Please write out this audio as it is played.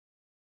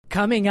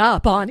Coming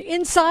up on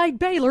Inside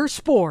Baylor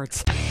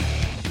Sports.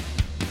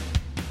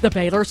 The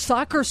Baylor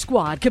soccer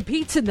squad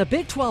competes in the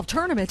Big 12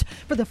 tournament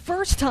for the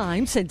first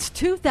time since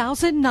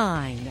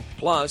 2009.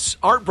 Plus,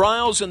 Art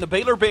Briles and the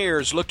Baylor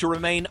Bears look to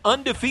remain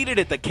undefeated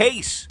at the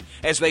Case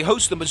as they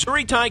host the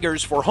Missouri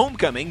Tigers for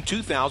Homecoming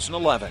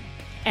 2011.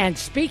 And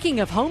speaking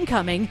of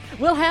homecoming,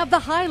 we'll have the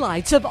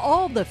highlights of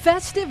all the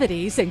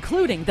festivities,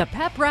 including the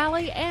pep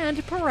rally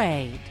and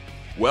parade.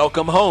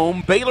 Welcome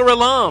home, Baylor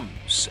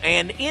alums,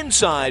 and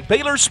Inside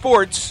Baylor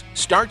Sports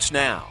starts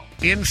now.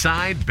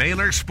 Inside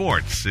Baylor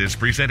Sports is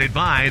presented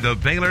by the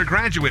Baylor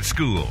Graduate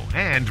School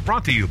and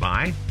brought to you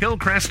by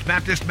Hillcrest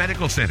Baptist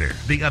Medical Center,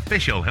 the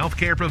official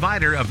healthcare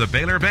provider of the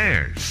Baylor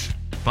Bears.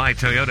 By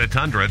Toyota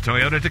Tundra,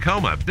 Toyota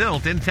Tacoma,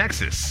 built in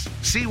Texas.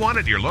 See one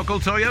at your local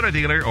Toyota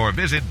dealer or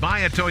visit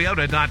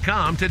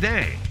buyatoyota.com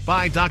today.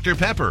 By Dr.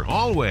 Pepper,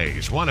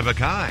 always one of a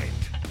kind.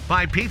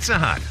 By Pizza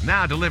Hut,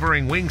 now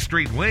delivering Wing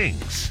Street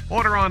wings.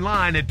 Order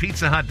online at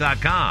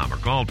pizzahut.com or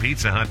call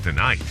Pizza Hut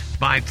tonight.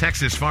 By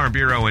Texas Farm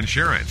Bureau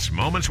Insurance,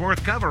 moments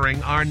worth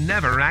covering are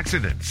never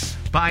accidents.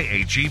 By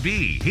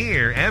H-E-B,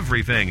 here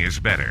everything is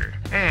better.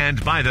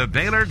 And by the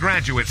Baylor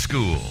Graduate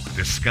School.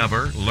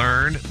 Discover,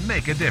 learn,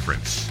 make a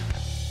difference.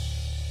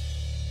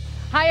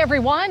 Hi,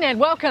 everyone, and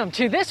welcome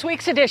to this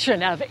week's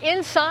edition of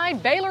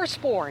Inside Baylor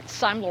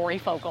Sports. I'm Lori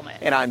Fogelman.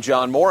 And I'm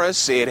John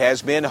Morris. It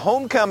has been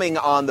homecoming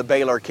on the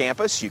Baylor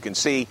campus. You can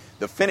see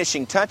the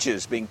finishing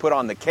touches being put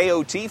on the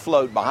KOT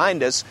float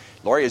behind us.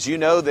 Lori, as you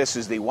know, this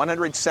is the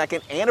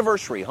 102nd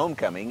anniversary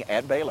homecoming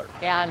at Baylor.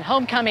 Yeah, and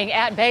homecoming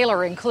at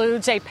Baylor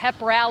includes a pep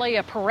rally,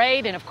 a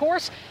parade, and, of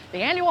course, the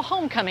annual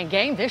homecoming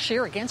game this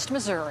year against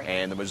Missouri.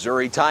 And the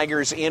Missouri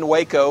Tigers in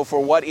Waco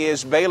for what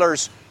is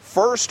Baylor's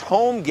first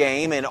home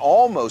game in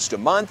almost a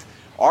month.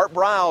 Art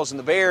Briles and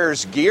the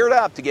Bears geared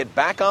up to get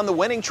back on the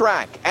winning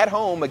track at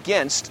home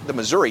against the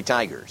Missouri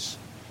Tigers.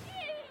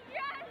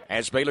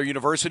 As Baylor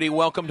University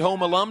welcomed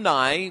home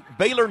alumni,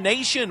 Baylor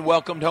Nation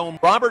welcomed home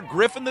Robert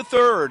Griffin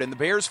III and the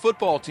Bears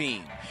football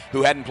team,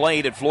 who hadn't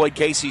played at Floyd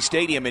Casey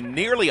Stadium in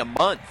nearly a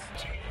month.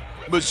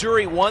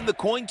 Missouri won the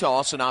coin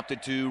toss and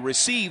opted to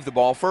receive the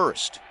ball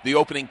first. The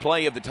opening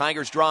play of the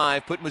Tigers'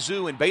 drive put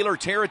Mizzou in Baylor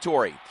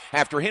territory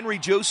after Henry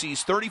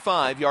Josie's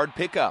 35-yard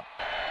pickup.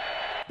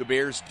 The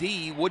Bears'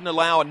 D wouldn't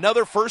allow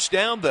another first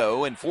down,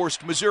 though, and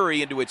forced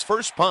Missouri into its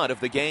first punt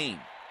of the game.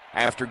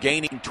 After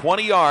gaining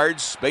 20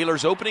 yards,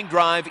 Baylor's opening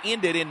drive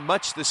ended in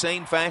much the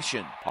same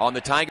fashion. On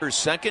the Tigers'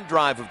 second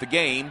drive of the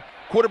game,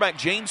 quarterback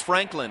James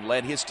Franklin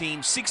led his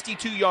team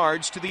 62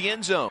 yards to the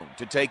end zone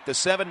to take the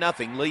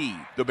 7-0 lead.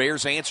 The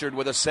Bears answered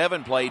with a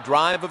 7-play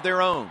drive of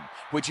their own,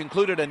 which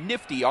included a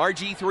nifty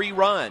RG3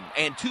 run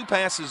and 2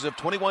 passes of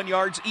 21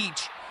 yards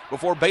each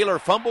before Baylor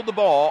fumbled the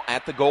ball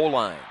at the goal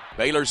line.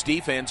 Baylor's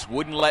defense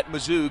wouldn't let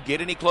Mizzou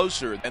get any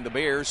closer than the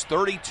Bears'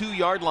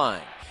 32-yard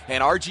line,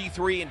 and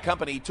RG3 and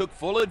company took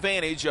full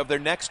advantage of their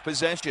next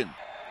possession.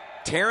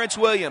 Terrence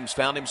Williams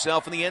found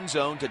himself in the end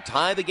zone to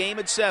tie the game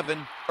at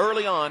 7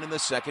 early on in the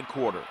second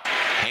quarter.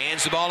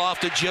 Hands the ball off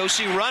to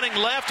Josie, running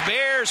left.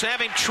 Bears have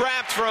him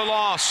trapped for a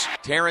loss.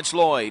 Terrence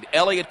Lloyd,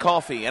 Elliott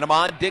Coffey, and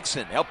Ahmad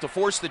Dixon helped to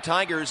force the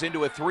Tigers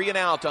into a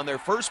 3-and-out on their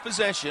first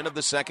possession of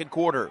the second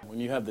quarter. When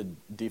you have the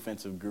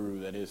defensive guru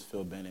that is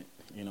Phil Bennett,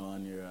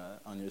 on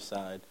your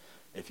side,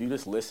 if you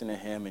just listen to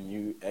him and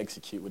you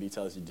execute what he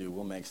tells you to do,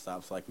 we'll make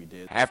stops like we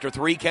did. After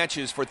 3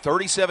 catches for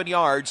 37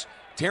 yards,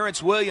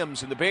 Terrence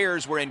Williams and the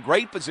Bears were in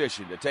great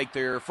position to take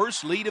their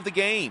first lead of the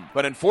game.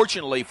 But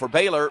unfortunately for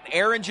Baylor,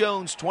 Aaron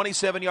Jones'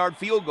 27-yard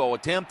field goal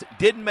attempt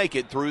didn't make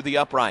it through the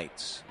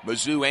uprights.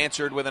 Mizzou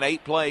answered with an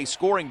 8-play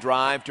scoring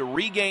drive to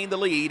regain the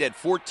lead at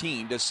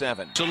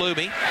 14-7.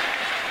 Salumi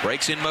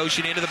breaks in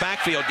motion into the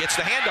backfield, gets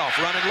the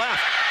handoff, running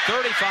left.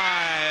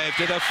 35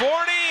 to the 40,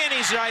 and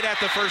he's right at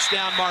the first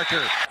down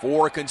marker.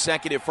 4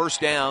 consecutive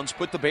first downs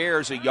put the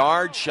Bears a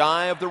yard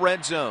shy of the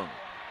red zone.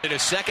 It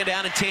is 2nd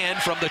down and 10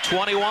 from the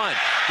 21.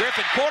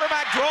 Griffin,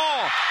 quarterback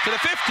draw to the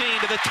 15,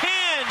 to the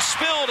 10,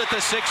 spilled at the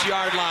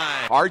 6-yard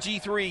line.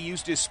 RG3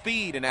 used his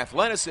speed and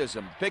athleticism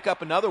to pick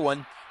up another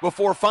one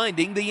before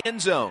finding the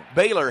end zone.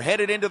 Baylor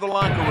headed into the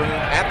locker room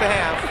at the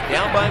half,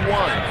 down by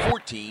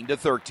 1,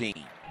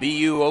 14-13.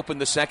 BU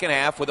opened the second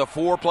half with a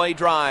 4-play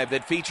drive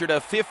that featured a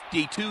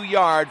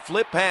 52-yard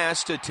flip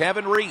pass to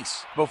Tevin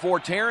Reese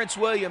before Terrence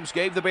Williams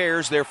gave the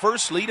Bears their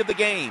first lead of the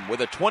game with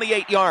a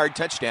 28-yard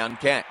touchdown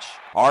catch.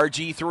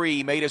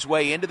 RG3 made his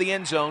way into the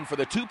end zone for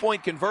the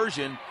 2-point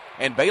conversion,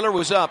 and Baylor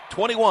was up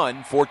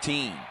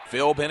 21-14.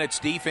 Phil Bennett's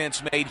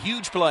defense made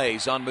huge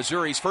plays on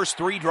Missouri's first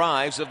 3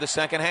 drives of the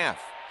second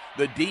half.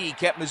 The D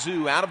kept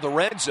Mizzou out of the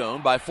red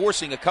zone by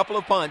forcing a couple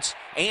of punts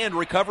and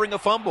recovering a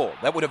fumble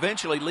that would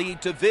eventually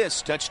lead to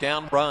this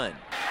touchdown run.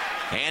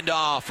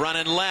 Handoff,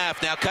 running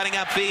left, now cutting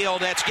upfield.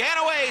 That's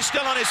Ganaway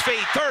still on his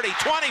feet. 30,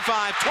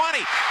 25, 20.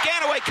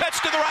 Ganaway cuts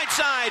to the right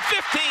side.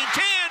 15,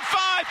 10,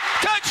 5.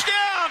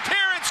 Touchdown,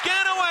 Terrence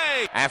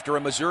Ganaway. After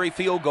a Missouri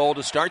field goal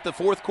to start the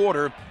fourth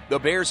quarter, the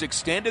Bears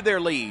extended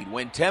their lead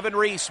when Tevin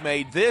Reese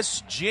made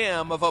this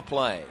gem of a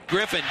play.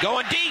 Griffin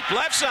going deep,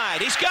 left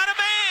side. He's got a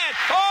man.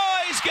 Oh,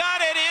 he's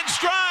got it in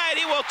stride.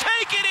 He will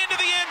take it into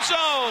the end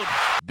zone.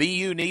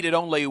 BU needed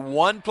only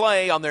one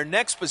play on their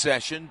next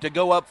possession to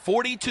go up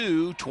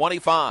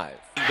 42-25.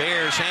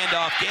 Bears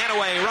handoff,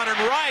 Ganaway running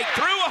right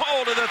through a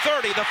hole to the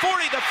 30, the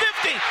 40, the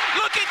 50.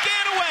 Look at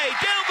Ganaway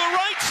down the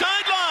right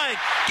sideline.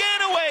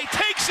 Ganaway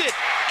takes it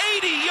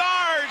 80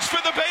 yards for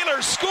the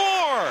Baylor score.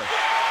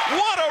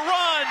 What a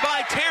run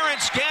by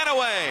Terrence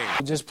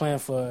Ganaway. Just playing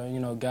for,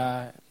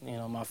 God,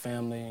 my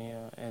family,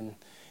 and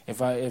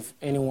if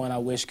anyone I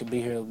wish could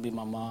be here, it would be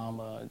my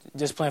mom.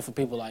 Just playing for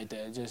people like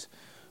that, just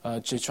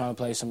trying to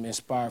play some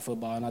inspired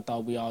football, and I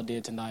thought we all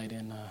did tonight,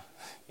 and,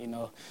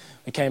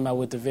 we came out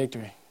with the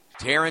victory.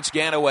 Terrence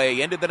Ganaway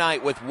ended the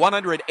night with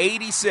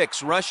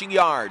 186 rushing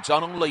yards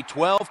on only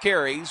 12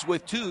 carries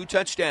with 2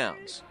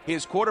 touchdowns.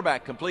 His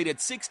quarterback completed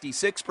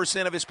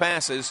 66% of his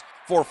passes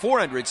for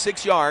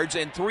 406 yards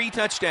and 3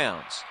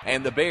 touchdowns.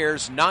 And the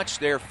Bears notched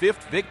their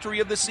 5th victory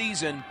of the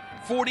season,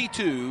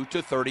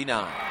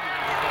 42-39.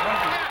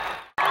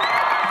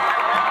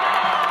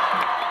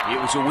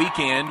 It was a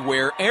weekend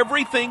where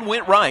everything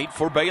went right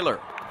for Baylor.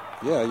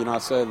 Yeah, I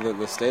said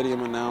the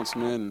stadium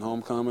announcement and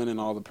homecoming and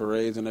all the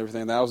parades and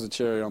everything, that was the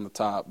cherry on the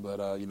top.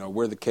 But,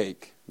 we're the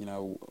cake.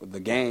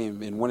 The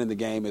game and winning the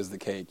game is the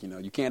cake.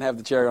 You can't have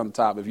the cherry on the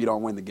top if you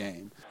don't win the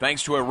game.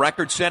 Thanks to a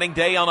record-setting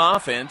day on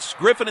offense,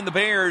 Griffin and the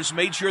Bears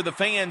made sure the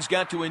fans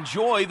got to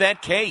enjoy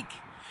that cake.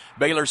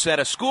 Baylor set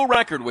a school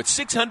record with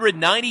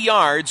 690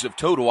 yards of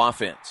total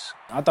offense.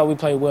 I thought we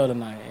played well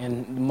tonight,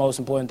 and the most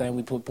important thing,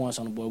 we put points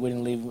on the board. We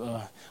didn't leave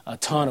a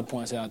ton of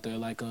points out there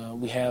like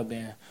we have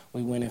been.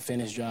 We went and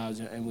finished drives,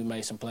 and we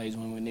made some plays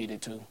when we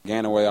needed to.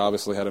 Ganaway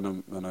obviously had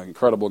an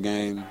incredible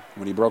game.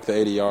 When he broke the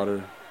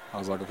 80-yarder, I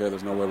was like, okay,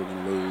 there's no way we're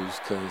going to lose,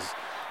 because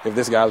if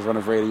this guy's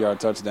running for 80-yard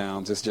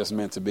touchdowns, it's just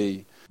meant to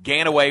be.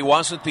 Ganaway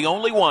wasn't the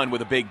only one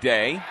with a big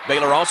day.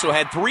 Baylor also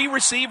had 3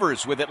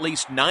 receivers with at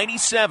least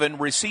 97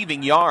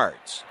 receiving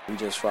yards. We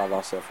just strive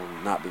ourselves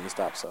from not being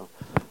stopped, so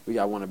we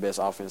got one of the best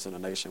offenses in the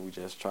nation. We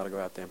just try to go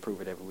out there and prove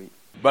it every week.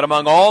 But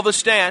among all the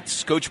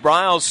stats, Coach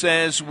Briles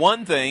says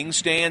one thing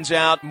stands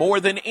out more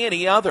than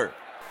any other.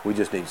 We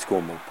just need to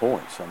score more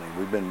points.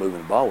 We've been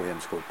moving the ball. We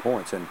haven't scored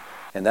points.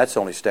 And that's the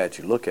only stat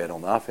you look at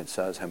on the offense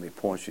side is how many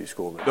points you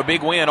score. The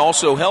big win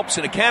also helps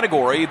in a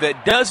category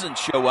that doesn't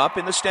show up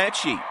in the stat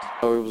sheet.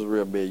 It was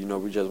real big.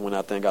 We just went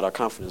out there and got our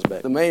confidence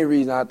back. The main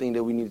reason I think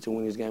that we needed to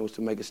win this game was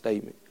to make a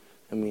statement.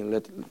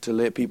 To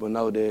let people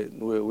know that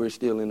we're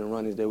still in the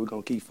runnings, that we're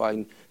going to keep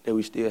fighting, that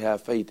we still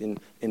have faith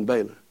in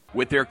Baylor.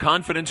 With their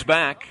confidence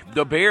back,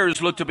 the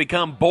Bears look to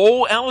become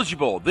bowl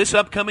eligible this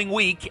upcoming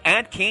week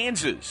at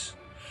Kansas.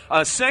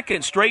 A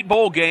second straight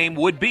bowl game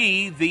would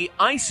be the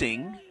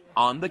icing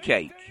on the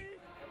cake.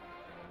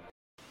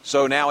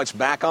 So now it's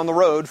back on the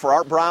road for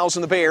Art Briles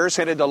and the Bears,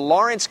 headed to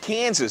Lawrence,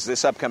 Kansas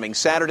this upcoming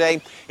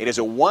Saturday. It is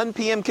a 1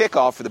 p.m.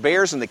 kickoff for the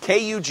Bears and the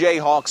KU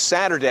Jayhawks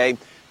Saturday.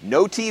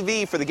 No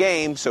TV for the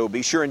game, so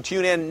be sure and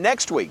tune in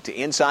next week to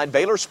Inside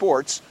Baylor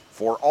Sports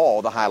for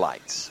all the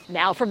highlights.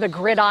 Now from the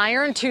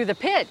gridiron to the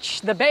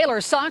pitch, the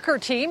Baylor soccer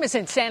team is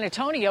in San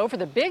Antonio for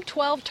the Big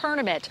 12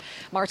 tournament.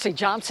 Marcy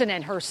Johnson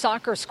and her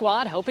soccer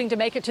squad hoping to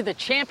make it to the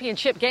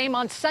championship game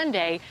on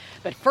Sunday.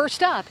 But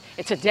first up,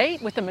 it's a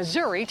date with the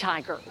Missouri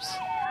Tigers.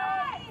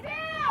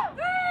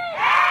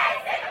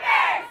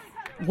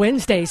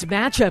 Wednesday's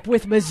matchup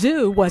with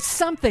Mizzou was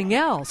something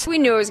else. We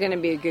knew it was going to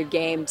be a good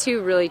game.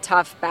 2 really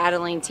tough,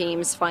 battling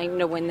teams fighting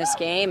to win this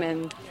game,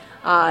 and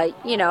I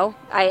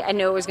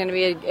knew it was going to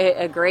be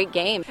a great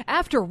game.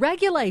 After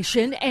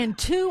regulation and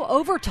 2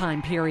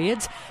 overtime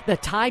periods, the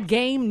tied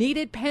game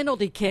needed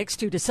penalty kicks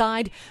to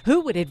decide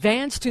who would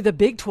advance to the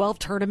Big 12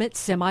 tournament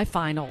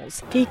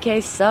semifinals.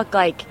 PKs suck.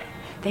 They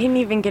didn't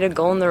even get a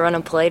goal in the run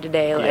of play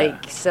today.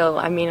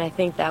 I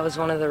think that was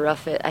one of the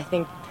roughest. I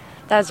think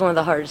that's one of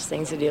the hardest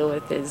things to deal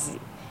with is,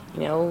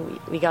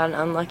 we got an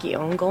unlucky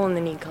own goal and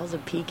then he calls a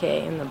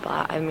PK in the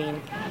box.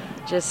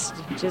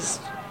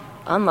 Just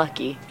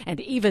unlucky. And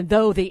even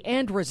though the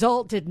end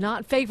result did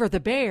not favor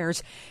the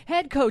Bears,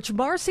 head coach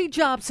Marcy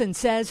Jobson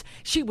says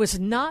she was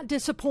not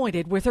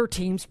disappointed with her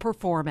team's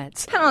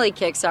performance. Penalty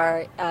kicks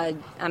are,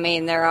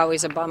 they're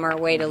always a bummer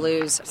way to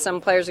lose.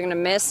 Some players are going to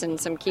miss and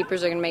some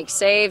keepers are going to make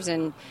saves,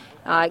 and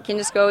it can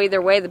just go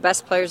either way. The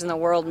best players in the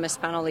world miss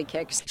penalty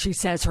kicks. She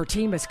says her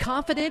team is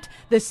confident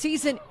the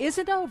season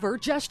isn't over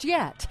just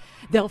yet.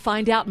 They'll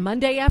find out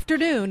Monday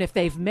afternoon if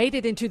they've made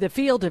it into the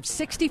field of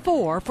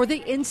 64 for the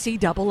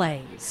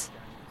NCAAs.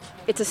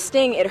 It's a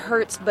sting, it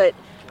hurts, but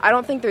I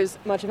don't think there's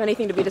much of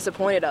anything to be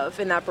disappointed of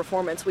in that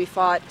performance. We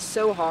fought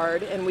so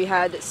hard, and we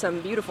had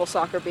some beautiful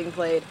soccer being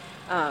played.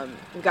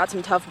 We got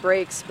some tough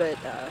breaks, but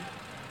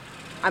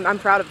I'm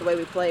proud of the way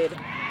we played.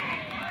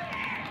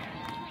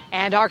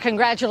 And our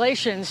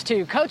congratulations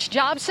to Coach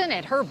Jobson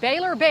and her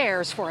Baylor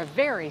Bears for a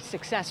very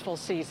successful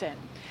season.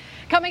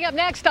 Coming up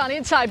next on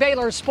Inside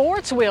Baylor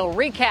Sports, we'll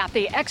recap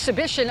the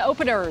exhibition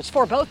openers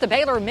for both the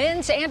Baylor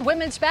men's and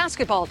women's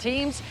basketball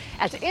teams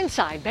as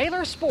Inside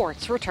Baylor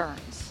Sports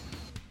returns.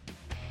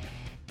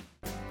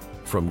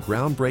 From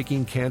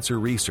groundbreaking cancer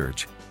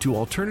research to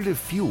alternative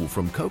fuel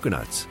from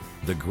coconuts,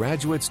 The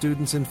graduate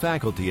students and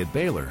faculty at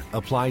Baylor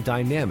apply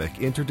dynamic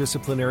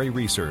interdisciplinary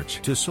research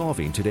to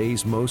solving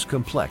today's most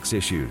complex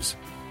issues.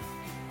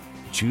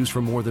 Choose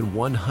from more than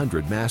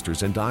 100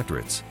 masters and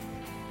doctorates,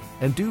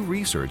 and do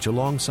research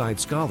alongside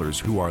scholars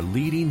who are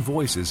leading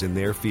voices in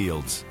their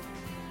fields.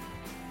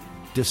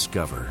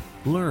 Discover,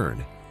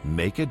 learn,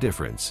 make a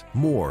difference.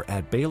 More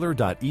at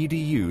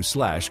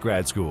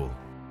baylor.edu/grad school.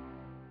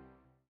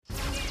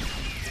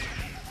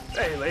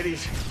 Hey,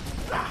 ladies.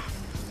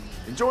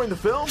 Enjoying the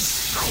film?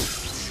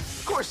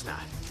 Of course not.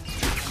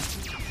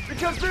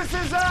 Because this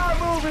is our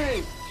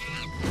movie!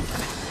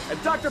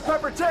 And Dr.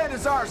 Pepper 10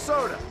 is our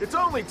soda. It's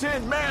only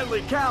 10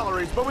 manly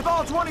calories, but with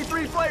all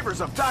 23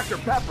 flavors of Dr.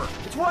 Pepper.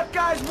 It's what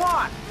guys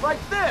want, like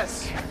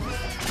this.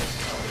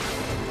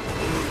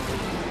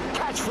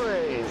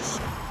 Catchphrase.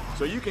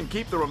 So you can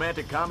keep the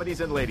romantic comedies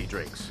and lady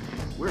drinks.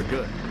 We're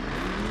good.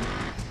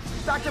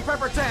 Dr.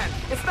 Pepper 10,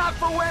 it's not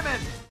for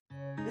women.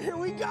 Here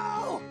we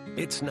go.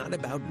 It's not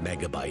about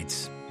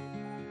megabytes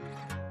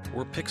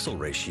or pixel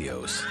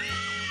ratios.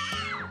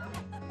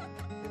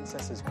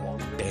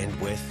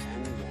 Bandwidth,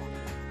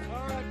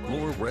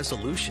 more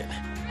resolution.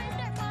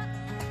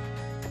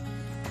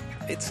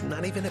 It's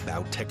not even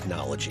about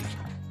technology.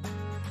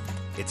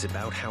 It's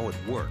about how it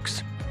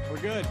works. We're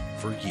good.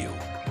 For you.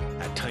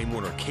 At Time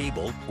Warner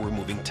Cable, we're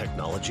moving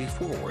technology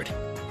forward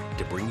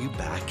to bring you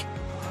back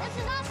This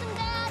is awesome,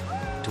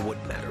 Dad. to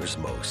what matters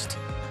most.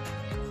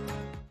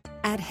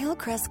 At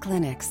Hillcrest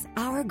Clinics,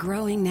 our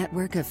growing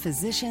network of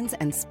physicians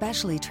and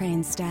specially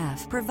trained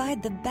staff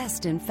provide the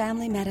best in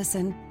family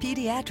medicine,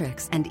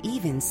 pediatrics, and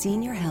even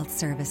senior health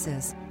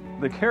services.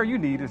 The care you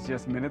need is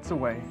just minutes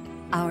away.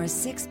 Our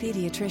 6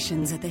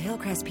 pediatricians at the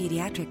Hillcrest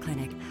Pediatric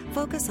Clinic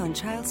focus on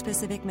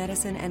child-specific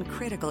medicine and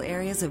critical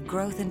areas of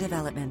growth and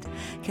development,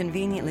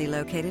 conveniently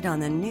located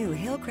on the new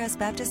Hillcrest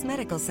Baptist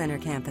Medical Center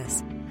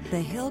campus. The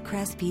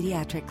Hillcrest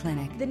Pediatric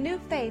Clinic. The new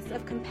face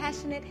of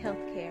compassionate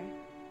healthcare.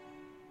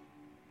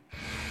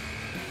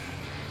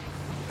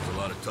 There's a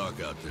lot of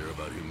talk out there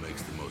about who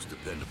makes the most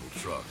dependable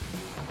truck.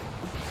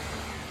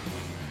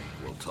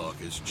 Well,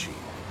 talk is cheap.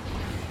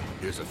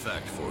 Here's a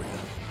fact for you.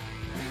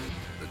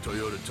 The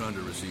Toyota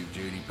Tundra received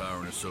J.D. Power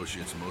and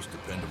Associates' most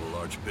dependable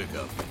large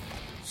pickup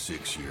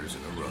 6 years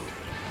in a row.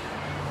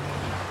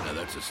 Now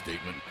that's a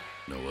statement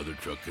no other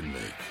truck can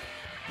make.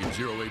 Get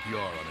 0 APR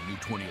on a new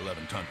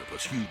 2011 Tundra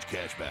plus huge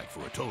cash back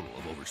for a total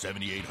of over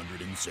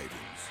 $7,800 in savings.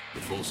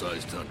 The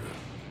full-size Tundra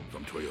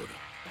from Toyota.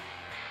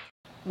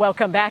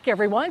 Welcome back,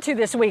 everyone, to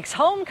this week's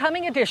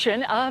homecoming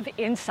edition of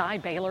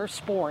Inside Baylor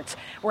Sports.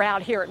 We're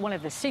out here at one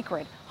of the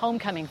secret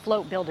homecoming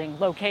float building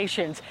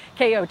locations.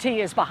 KOT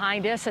is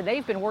behind us, and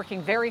they've been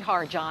working very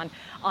hard, John,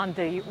 on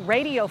the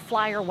radio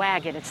flyer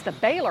wagon. It's the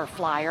Baylor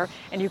Flyer,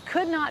 and you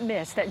could not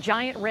miss that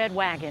giant red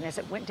wagon as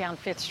it went down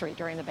 5th Street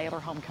during the Baylor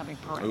homecoming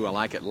parade. Ooh, I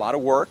like it. A lot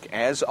of work,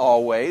 as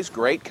always.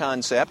 Great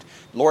concept.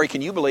 Lori,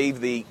 can you believe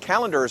the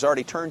calendar has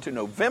already turned to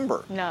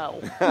November? No.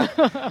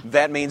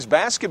 That means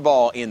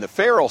basketball in the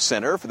Farrell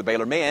Center for the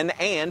Baylor men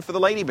and for the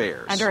Lady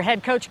Bears. Under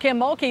head coach Kim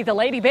Mulkey, the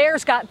Lady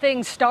Bears got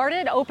things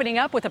started, opening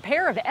up with a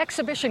pair of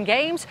exhibition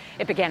games.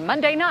 It began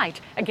Monday night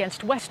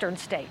against Western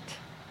State.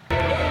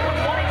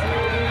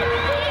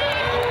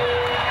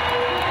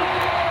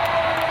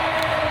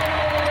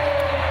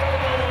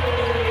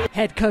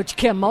 Head coach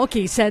Kim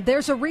Mulkey said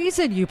there's a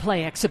reason you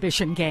play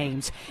exhibition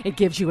games. It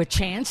gives you a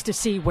chance to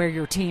see where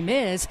your team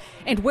is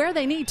and where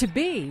they need to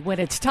be when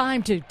it's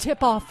time to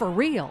tip off for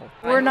real.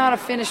 We're not a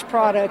finished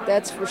product,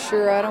 that's for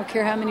sure. I don't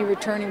care how many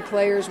returning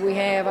players we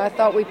have. I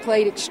thought we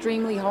played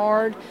extremely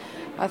hard.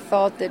 I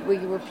thought that we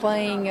were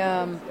playing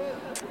at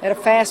a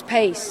fast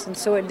pace, and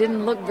so it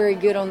didn't look very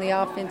good on the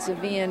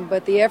offensive end.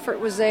 But the effort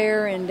was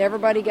there, and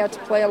everybody got to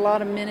play a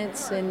lot of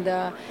minutes, and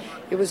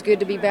it was good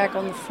to be back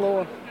on the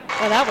floor.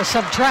 Well, that was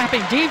some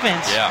trapping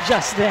defense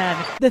just then.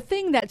 The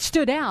thing that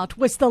stood out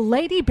was the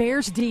Lady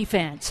Bears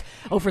defense.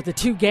 Over the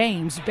 2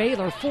 games,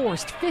 Baylor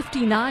forced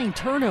 59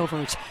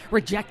 turnovers,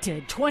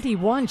 rejected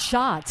 21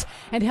 shots,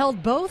 and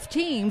held both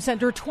teams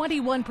under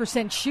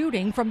 21%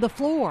 shooting from the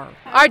floor.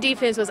 Our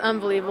defense was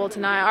unbelievable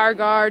tonight. Our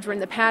guards were in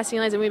the passing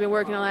lanes, and we've been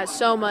working on that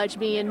so much,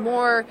 being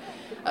more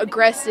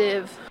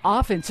aggressive.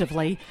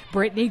 Offensively,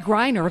 Brittany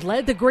Griner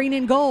led the green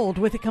and gold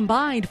with a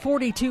combined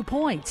 42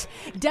 points.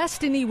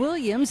 Destiny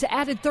Williams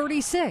added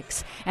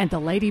 36, and the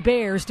Lady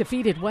Bears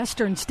defeated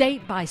Western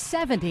State by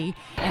 70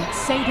 and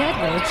St.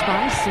 Edward's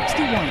by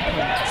 61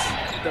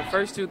 points. The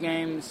first 2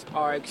 games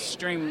are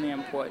extremely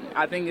important.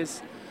 I think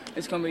it's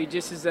going to be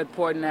just as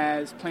important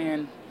as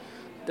playing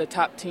the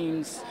top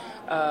teams.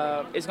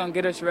 It's going to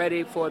get us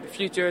ready for the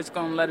future. It's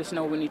going to let us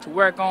know what we need to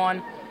work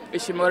on.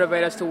 It should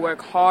motivate us to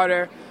work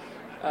harder.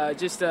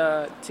 Just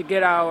to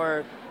get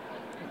our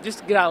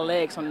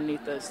legs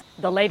underneath us.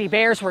 The Lady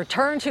Bears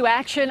return to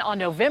action on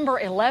November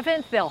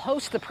 11th. They'll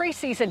host the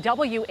preseason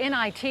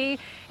WNIT,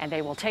 and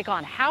they will take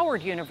on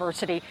Howard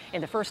University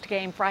in the first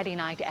game Friday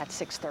night at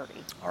 6:30.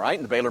 All right,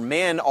 and the Baylor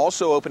men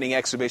also opening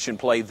exhibition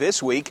play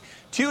this week.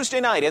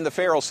 Tuesday night in the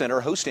Farrell Center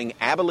hosting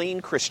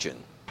Abilene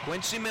Christian.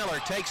 Quincy Miller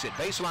takes it.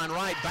 Baseline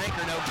right.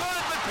 Banker no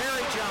good, but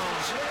Perry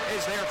Jones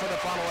is there for the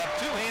follow-up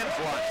two-hand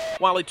flush.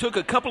 While it took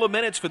a couple of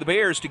minutes for the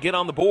Bears to get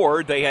on the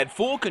board, they had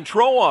full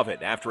control of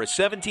it after a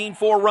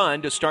 17-4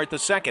 run to start the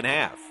second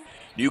half.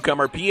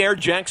 Newcomer Pierre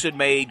Jackson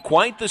made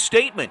quite the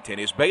statement in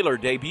his Baylor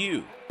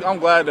debut. I'm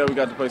glad that we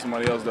got to play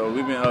somebody else, though.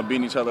 We've been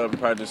beating each other up in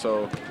practice,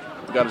 so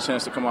we got a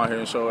chance to come out here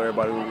and show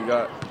everybody what we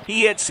got.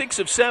 He hit 6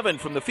 of 7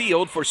 from the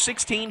field for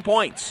 16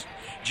 points.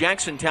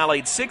 Jackson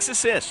tallied 6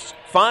 assists,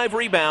 5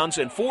 rebounds,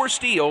 and 4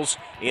 steals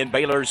in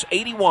Baylor's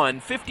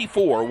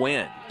 81-54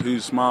 win.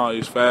 He's small,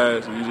 he's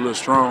fast, and he's a little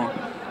strong.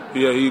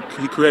 Yeah, he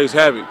creates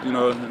havoc,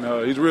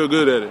 and he's real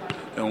good at it.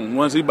 And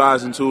once he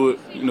buys into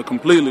it,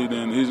 completely,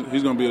 then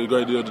he's going to be a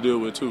great deal to deal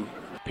with, too.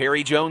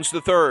 Perry Jones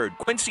III,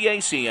 Quincy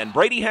Acey, and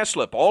Brady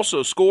Heslop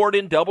also scored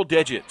in double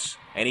digits.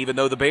 And even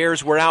though the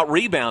Bears were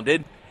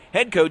out-rebounded,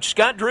 head coach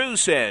Scott Drew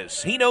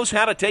says he knows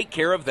how to take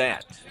care of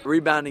that.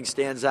 Rebounding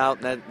stands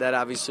out, and that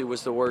obviously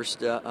was the worst.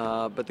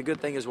 But the good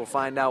thing is we'll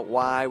find out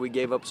why we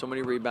gave up so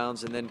many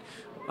rebounds, and then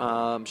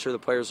I'm sure the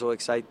players will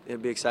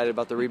be excited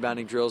about the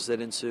rebounding drills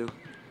that ensue.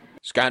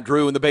 Scott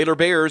Drew and the Baylor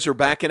Bears are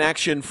back in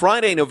action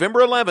Friday,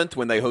 November 11th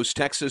when they host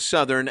Texas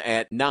Southern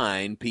at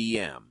 9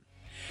 p.m.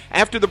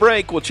 After the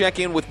break, we'll check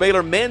in with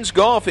Baylor men's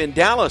golf in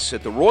Dallas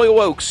at the Royal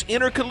Oaks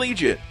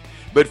Intercollegiate.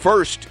 But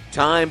first,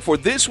 time for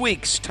this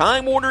week's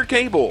Time Warner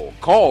Cable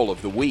Call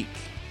of the Week.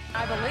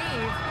 I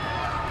believe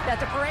that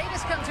the parade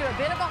has come to a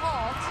bit of a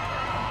halt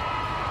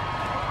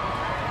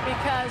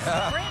because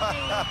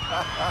Brittany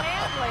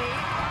Handley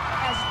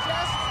has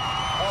just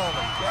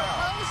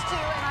proposed to,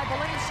 and I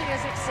believe she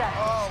is accepted.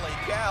 Holy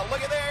cow,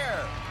 look at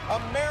there. A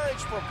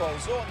marriage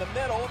proposal in the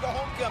middle of the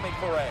homecoming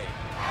parade.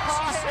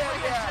 She said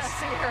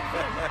yes.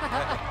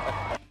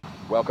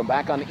 Welcome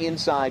back on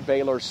Inside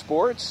Baylor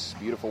Sports.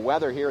 Beautiful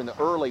weather here in the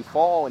early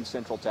fall in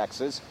Central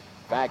Texas.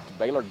 In fact,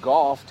 Baylor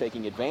Golf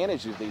taking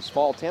advantage of these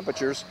fall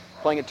temperatures,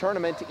 playing a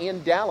tournament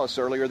in Dallas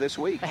earlier this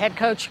week. Head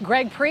coach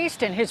Greg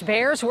Priest and his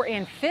Bears were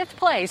in 5th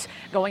place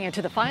going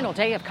into the final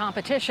day of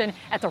competition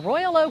at the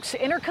Royal Oaks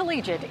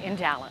Intercollegiate in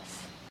Dallas.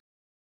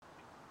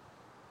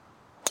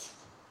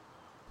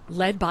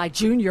 Led by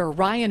junior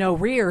Ryan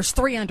O'Rears,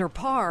 3 under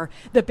par,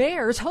 the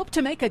Bears hope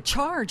to make a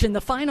charge in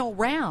the final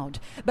round.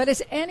 But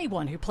as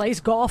anyone who plays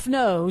golf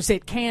knows,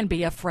 it can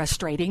be a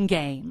frustrating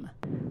game.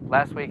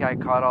 Last week I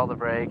caught all the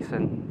breaks,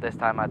 and this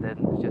time I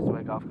didn't. It's just the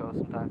way golf goes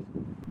sometimes.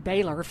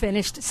 Baylor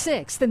finished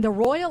 6th in the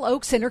Royal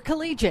Oaks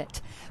Intercollegiate.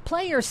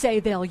 Players say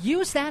they'll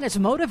use that as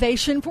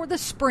motivation for the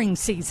spring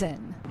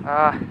season.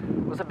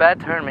 It was a bad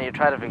tournament. You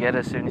try to forget it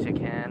as soon as you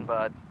can,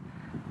 but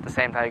at the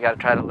same time, you got to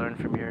try to learn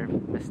from your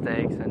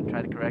mistakes and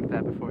try to correct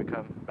that before we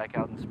come back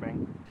out in the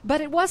spring.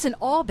 But it wasn't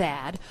all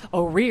bad.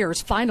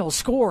 O'Rears' final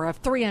score of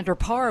 3 under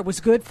par was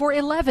good for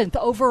 11th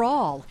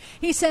overall.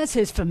 He says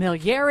his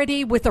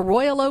familiarity with the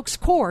Royal Oaks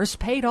course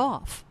paid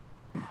off.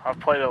 I've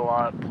played a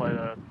lot, played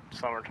a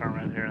summer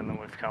tournament here, and then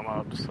we've come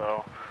up,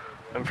 so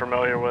I'm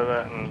familiar with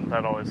it, and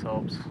that always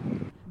helps.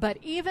 But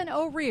even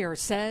O'Rears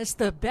says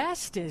the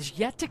best is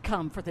yet to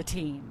come for the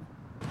team.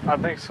 I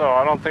think so.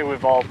 I don't think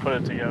we've all put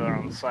it together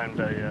on the same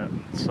day yet.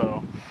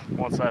 So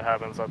once that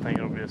happens, I think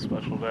it'll be a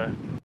special day.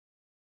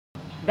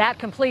 That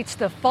completes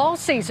the fall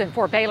season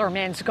for Baylor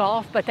men's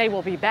golf, but they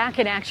will be back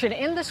in action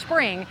in the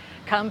spring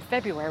come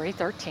February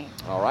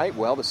 13th. All right,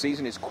 well, the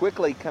season is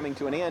quickly coming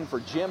to an end for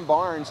Jim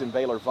Barnes and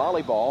Baylor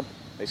volleyball.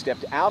 They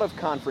stepped out of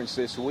conference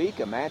this week,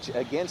 a match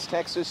against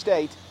Texas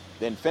State,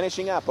 then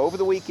finishing up over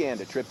the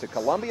weekend a trip to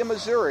Columbia,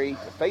 Missouri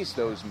to face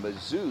those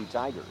Mizzou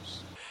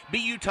Tigers.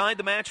 BU tied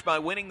the match by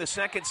winning the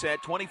second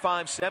set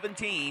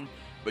 25-17,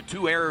 but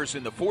 2 errors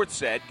in the fourth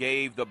set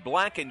gave the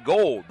black and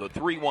gold the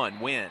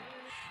 3-1 win.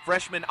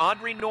 Freshman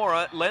Audrey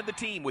Nora led the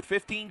team with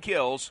 15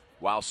 kills,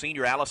 while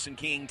senior Allison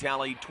King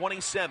tallied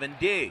 27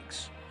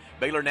 digs.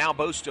 Baylor now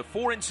boasts a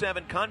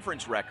 4-7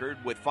 conference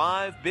record with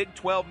 5 Big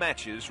 12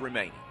 matches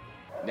remaining.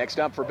 Next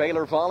up for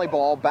Baylor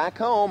volleyball, back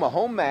home, a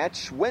home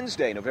match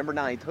Wednesday, November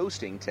 9th,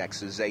 hosting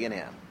Texas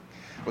A&M.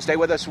 Well, stay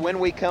with us when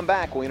we come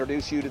back. We'll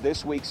introduce you to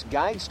this week's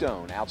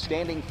Guidestone,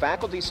 Outstanding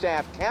Faculty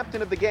Staff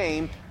Captain of the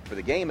Game for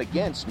the game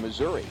against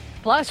Missouri.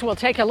 Plus, we'll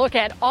take a look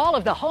at all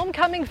of the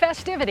homecoming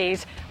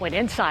festivities when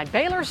Inside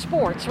Baylor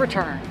Sports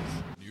returns.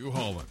 New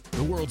Holland,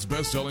 the world's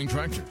best-selling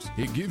tractors.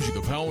 It gives you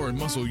the power and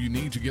muscle you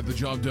need to get the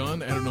job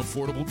done at an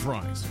affordable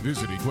price.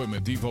 Visit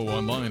Equipment Depot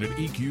online at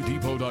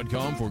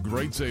eqdepot.com for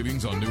great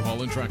savings on New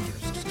Holland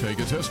tractors. Take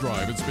a test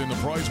drive and spin the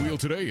prize wheel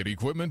today at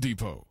Equipment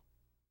Depot.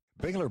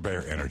 Baylor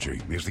Bear Energy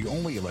is the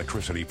only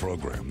electricity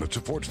program that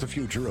supports the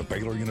future of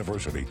Baylor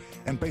University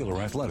and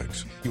Baylor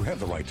Athletics. You have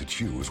the right to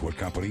choose what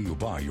company you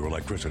buy your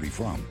electricity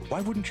from.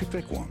 Why wouldn't you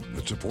pick one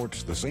that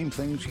supports the same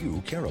things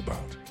you care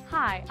about?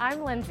 Hi,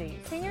 I'm Lindsay,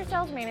 Senior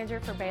Sales Manager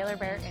for Baylor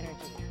Bear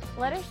Energy.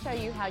 Let us show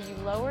you how you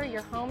lower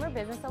your home or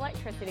business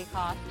electricity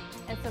costs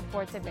and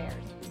support the Bears.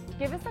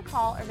 Give us a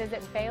call or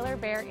visit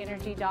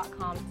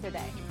BaylorBearEnergy.com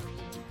today.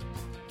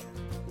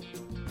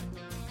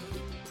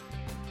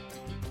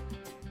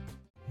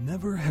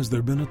 Never has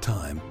there been a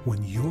time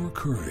when your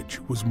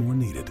courage was more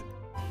needed.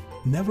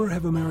 Never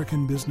have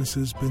American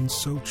businesses been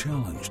so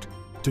challenged.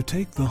 to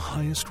take the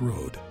highest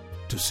road,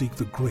 to seek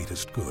the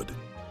greatest good.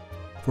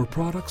 For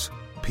products,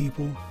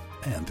 people,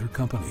 and their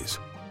companies.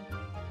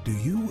 Do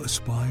you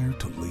aspire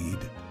to lead?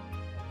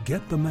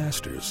 Get the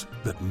master's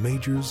that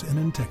majors in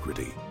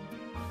integrity.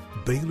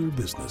 Baylor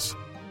Business.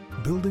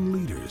 Building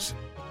leaders,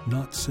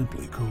 not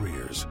simply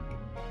careers.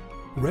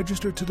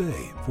 Register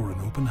today for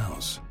an open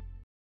house.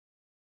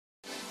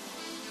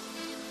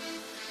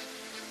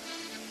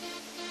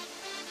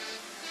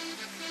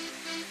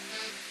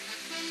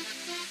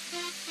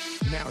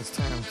 Now it's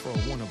time for a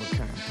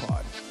one-of-a-kind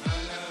party.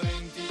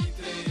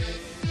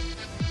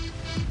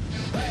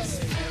 Let's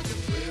have a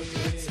real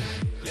good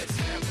time. Let's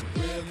have a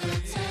real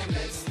good time.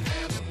 Let's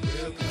have a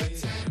real good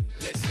time.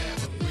 Let's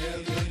have a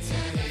real good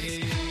time.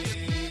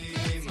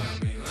 Hey,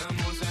 mami,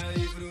 vamos a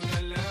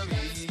disfrutar la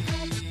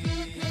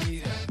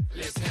vida.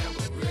 Let's have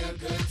a real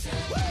good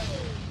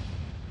time.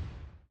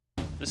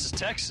 This is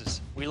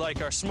Texas. We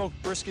like our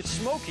smoked brisket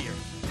smokier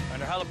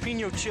and our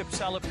jalapeno chips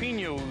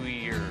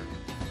jalapeno-ier.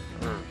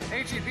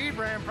 H-E-B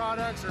brand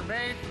products are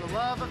made for the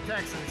love of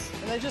Texas,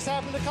 and they just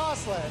happen to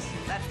cost less.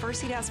 At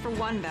first he'd ask for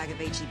 1 bag of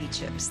H-E-B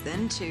chips,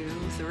 then 2,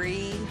 3.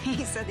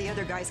 He said the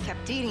other guys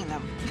kept eating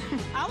them.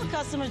 Our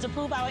customers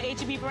approve our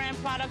H-E-B brand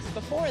products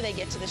before they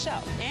get to the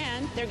shelf,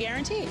 and they're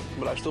guaranteed.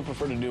 But I still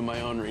prefer to do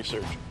my own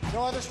research.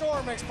 No other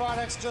store makes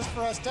products just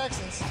for us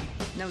Texans.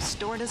 No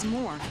store does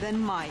more than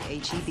my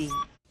H-E-B.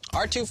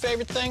 Our 2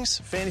 favorite things,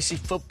 fantasy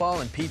football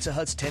and Pizza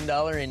Hut's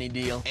 $10 any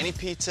deal. Any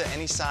pizza,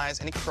 any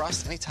size, any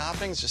crust, any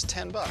toppings, just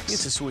 $10.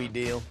 It's a sweet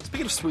deal.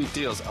 Speaking of sweet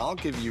deals, I'll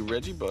give you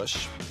Reggie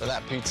Bush for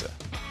that pizza.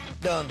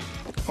 Done.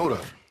 Hold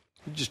up.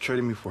 You just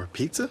traded me for a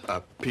pizza?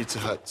 A Pizza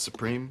Hut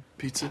Supreme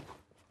pizza?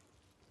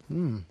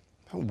 That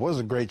was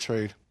a great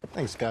trade.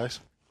 Thanks, guys.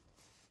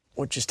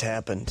 What just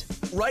happened?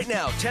 Right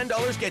now,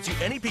 $10 gets you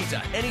any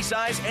pizza, any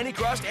size, any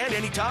crust, and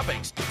any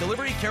toppings.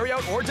 Delivery,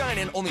 carryout, or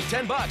dine-in, only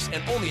 $10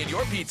 and only at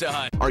your Pizza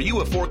Hut. Are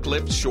you a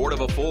forklift short of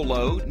a full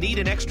load? Need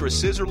an extra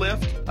scissor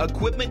lift?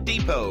 Equipment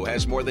Depot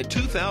has more than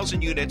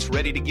 2,000 units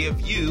ready to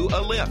give you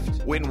a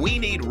lift. When we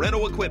need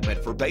rental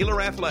equipment for Baylor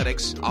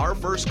Athletics, our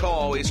first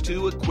call is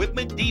to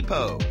Equipment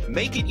Depot.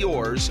 Make it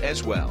yours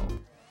as well.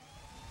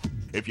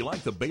 If you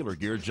like the Baylor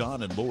gear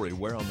John and Lori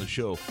wear on the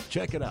show,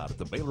 check it out at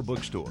the Baylor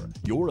Bookstore,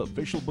 your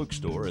official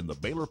bookstore in the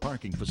Baylor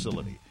parking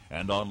facility,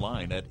 and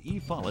online at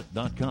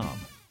efollett.com.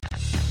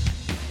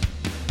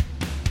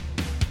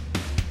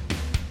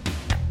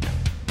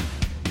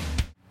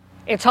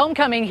 It's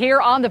homecoming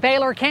here on the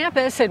Baylor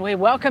campus, and we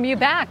welcome you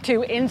back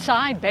to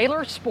Inside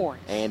Baylor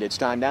Sports. And it's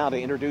time now to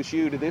introduce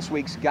you to this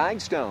week's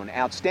Guidestone,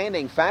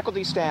 outstanding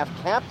faculty staff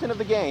captain of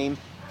the game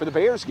for the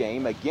Bears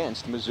game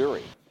against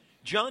Missouri.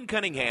 John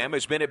Cunningham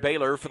has been at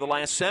Baylor for the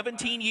last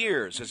 17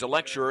 years as a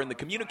lecturer in the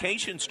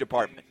communications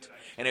department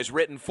and has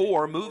written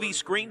 4 movie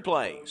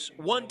screenplays,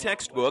 1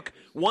 textbook,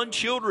 1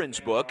 children's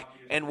book,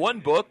 and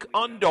 1 book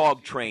on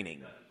dog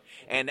training.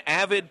 An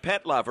avid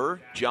pet lover,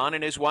 John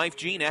and his wife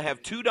Gina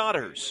have 2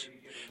 daughters.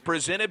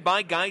 Presented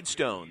by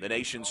Guidestone, the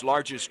nation's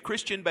largest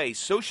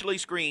Christian-based socially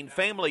screened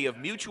family of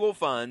mutual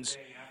funds,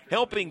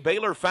 helping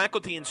Baylor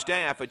faculty and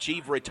staff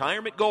achieve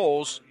retirement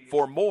goals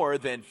for more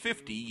than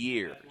 50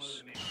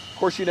 years. Of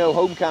course, you know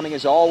homecoming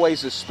is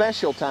always a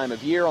special time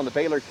of year on the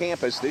Baylor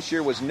campus. This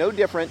year was no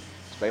different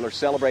as Baylor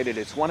celebrated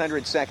its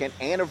 102nd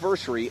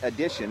anniversary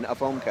edition of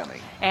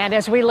homecoming. And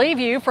as we leave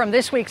you from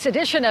this week's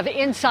edition of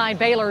Inside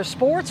Baylor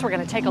Sports, we're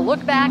going to take a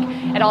look back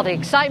at all the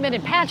excitement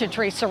and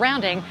pageantry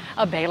surrounding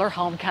a Baylor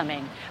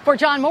homecoming. For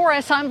John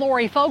Morris, I'm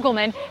Lori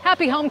Fogelman.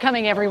 Happy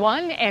homecoming,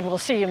 everyone, and we'll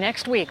see you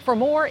next week for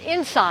more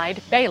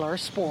Inside Baylor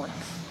Sports.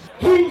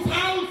 Whose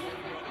house?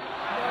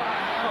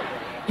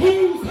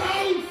 Whose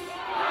house?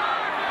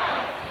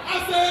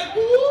 I said,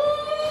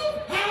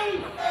 whose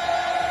house?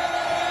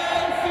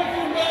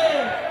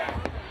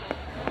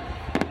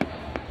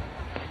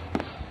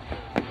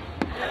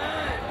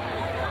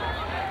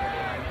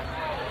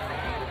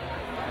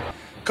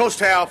 Coach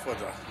Halford,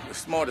 the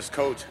smartest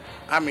coach.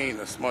 I mean,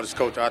 the smartest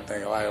coach I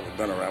think I ever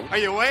been around. Are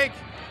you awake?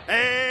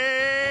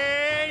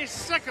 Hey,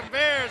 sucker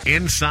bears!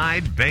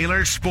 Inside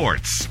Baylor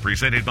Sports,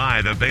 presented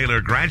by the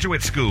Baylor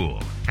Graduate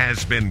School,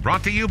 has been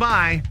brought to you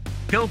by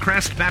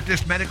Hillcrest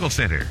Baptist Medical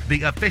Center,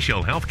 the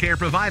official healthcare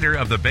provider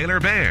of the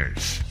Baylor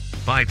Bears.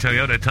 By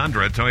Toyota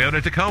Tundra,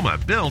 Toyota Tacoma,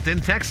 built in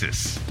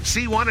Texas.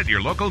 See one at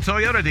your local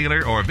Toyota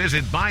dealer or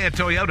visit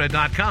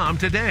buyatoyota.com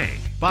today.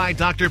 By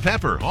Dr.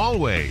 Pepper,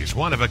 always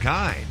one of a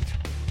kind.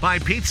 By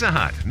Pizza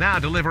Hut, now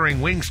delivering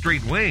Wing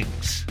Street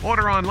wings.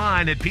 Order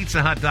online at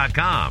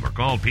pizzahut.com or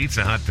call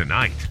Pizza Hut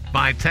tonight.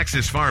 By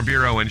Texas Farm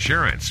Bureau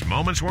Insurance,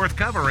 moments worth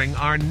covering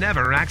are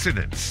never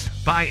accidents.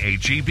 By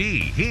H-E-B,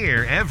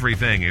 here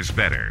everything is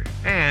better.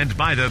 And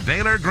by the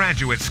Baylor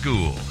Graduate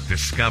School,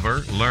 discover,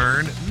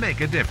 learn,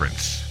 make a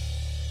difference.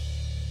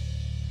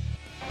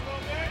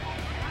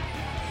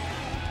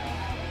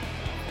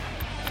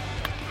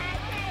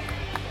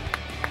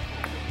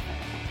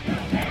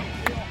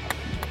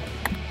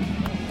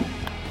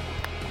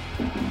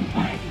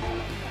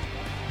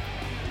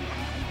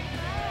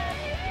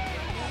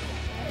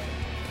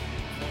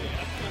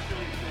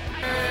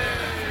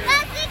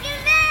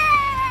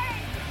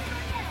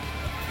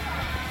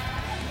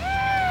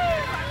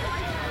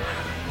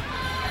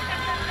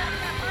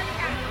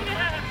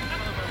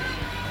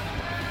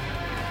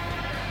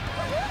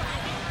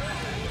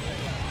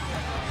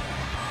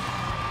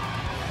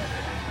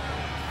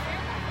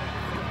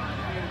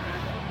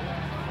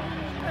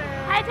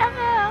 Deja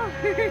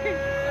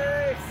vu!